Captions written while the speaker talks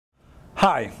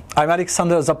Hi, I'm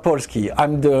Alexandre ZAPOLSKY.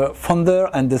 I'm the founder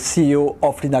and the CEO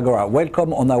of LINAGORA.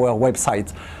 Welcome on our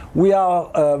website. We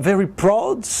are very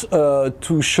proud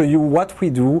to show you what we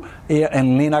do here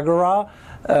in LINAGORA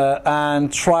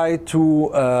and try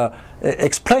to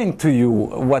explain to you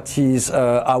what is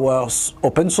our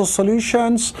open source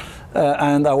solutions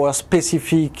and our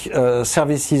specific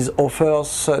services offers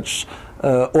such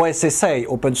OSSA,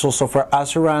 Open Source Software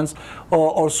Assurance,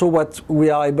 or also what we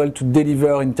are able to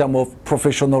deliver in terms of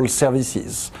professional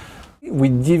services. We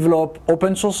develop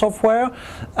open source software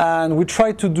and we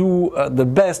try to do the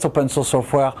best open source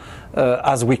software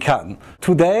as we can.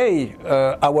 Today,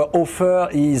 our offer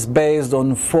is based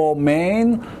on 4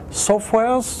 main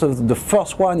softwares. So the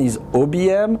first one is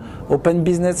OBM, Open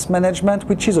Business Management,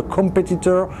 which is a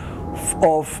competitor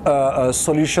of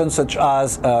solutions such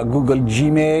as Google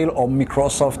Gmail or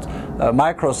Microsoft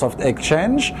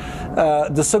Exchange.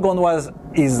 The second one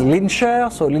is LinShare.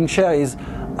 So LinShare is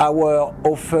our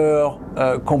offer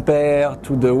compared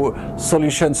to the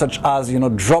solutions such as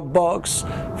Dropbox,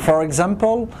 for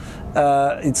example.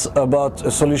 It's about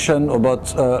a solution about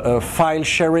file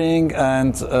sharing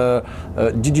and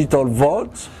digital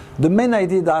vault. The main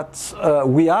idea that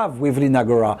we have with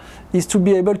LINAGORA is to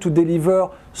be able to deliver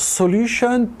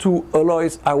solution to allow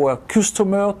our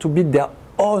customer to build their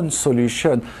own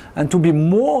solution and to be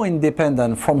more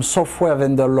independent from software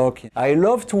vendor lock-in. I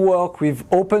love to work with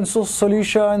open source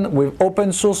solution, with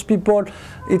open source people.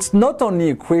 It's not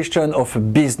only a question of a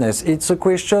business, it's a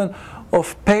question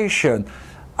of passion.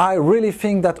 I really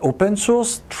think that open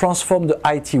source transforms the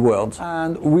IT world,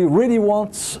 and we really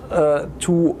want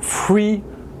to free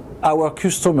our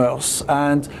customers,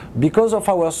 and because of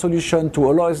our solution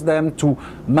to allow them to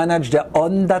manage their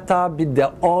own data, build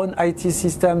their own IT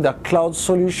system, their cloud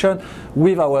solution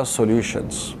with our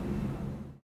solutions.